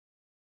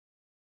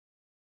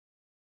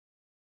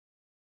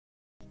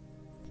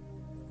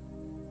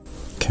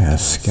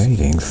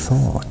cascading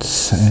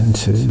thoughts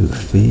into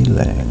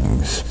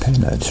feelings,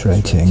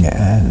 penetrating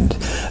and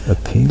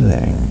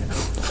appealing,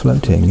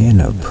 floating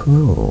in a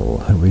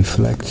pool,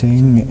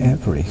 reflecting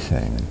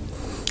everything,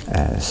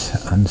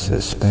 as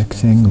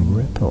unsuspecting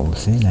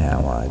ripples in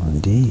our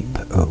deep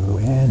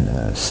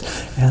awareness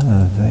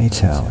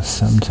elevate our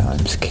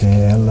sometimes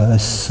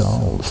careless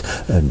souls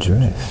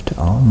adrift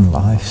on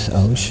life's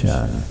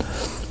ocean.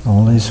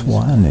 All is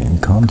one in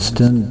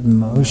constant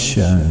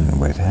motion,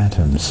 with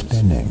atoms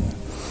spinning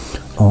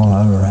all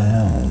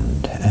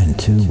around and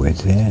to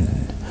within,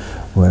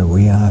 where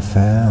we are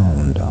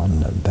found on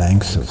the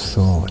banks of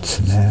thoughts,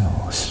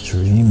 now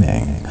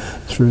streaming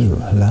through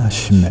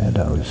lush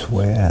meadows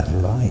where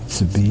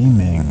lights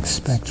beaming,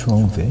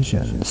 spectral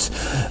visions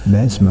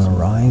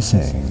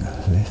mesmerizing,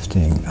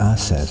 lifting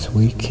us as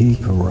we keep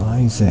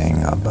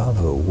rising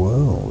above a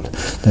world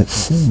that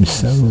seems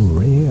so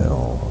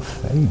real,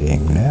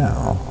 fading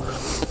now,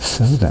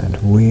 so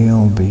that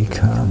we'll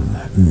become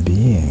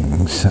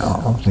beings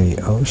of the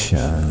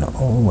ocean,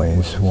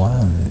 always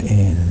one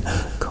in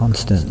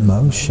constant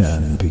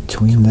motion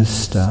between the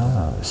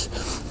stars,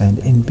 and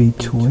in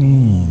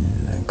between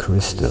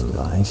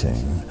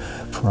crystallizing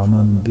from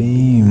a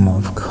beam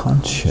of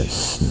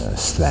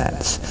consciousness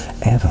that's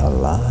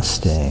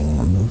everlasting,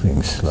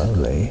 moving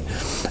slowly,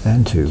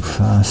 and too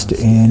fast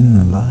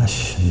in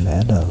lush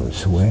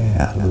meadows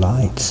where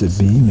lights are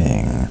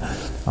beaming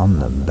on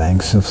the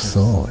banks of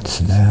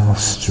thoughts, now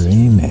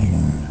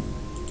streaming